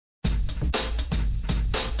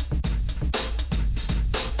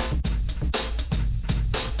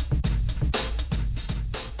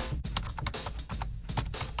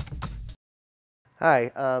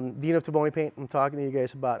Hi, Dino of Thybony Paint. I'm talking to you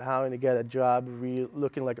guys about how to get a job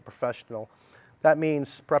looking like a professional. That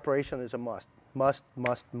means preparation is a must. Must,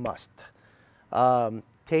 must, must.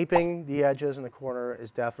 Taping the edges in the corner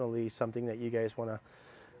is definitely something that you guys want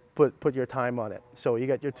to put your time on it. So you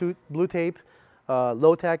got your blue tape,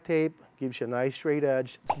 low-tack tape, gives you a nice straight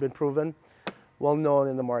edge. It's been proven, well known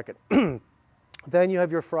in the market. Then you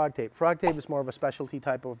have your frog tape. Frog tape is more of a specialty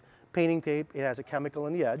type of painting tape. It has a chemical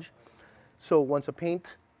on the edge. So once a paint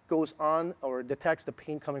goes on or detects the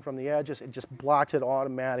paint coming from the edges, it just blocks it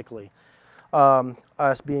automatically.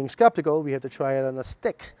 Us being skeptical, we have to try it on a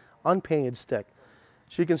stick, unpainted stick.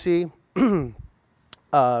 So you can see,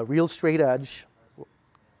 real straight edge.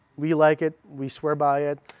 We like it, we swear by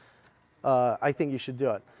it. I think you should do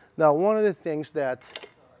it. Now, one of the things that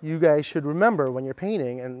you guys should remember when you're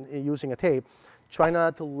painting and using a tape, try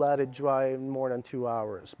not to let it dry more than 2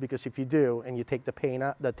 hours, because if you do and you take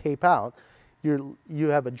the tape out, you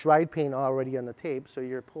have a dried paint already on the tape, so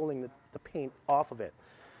you're pulling the paint off of it.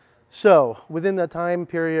 So within that time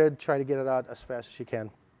period, try to get it out as fast as you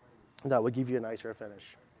can. That will give you a nicer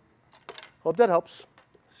finish. Hope that helps.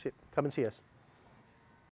 Come and see us.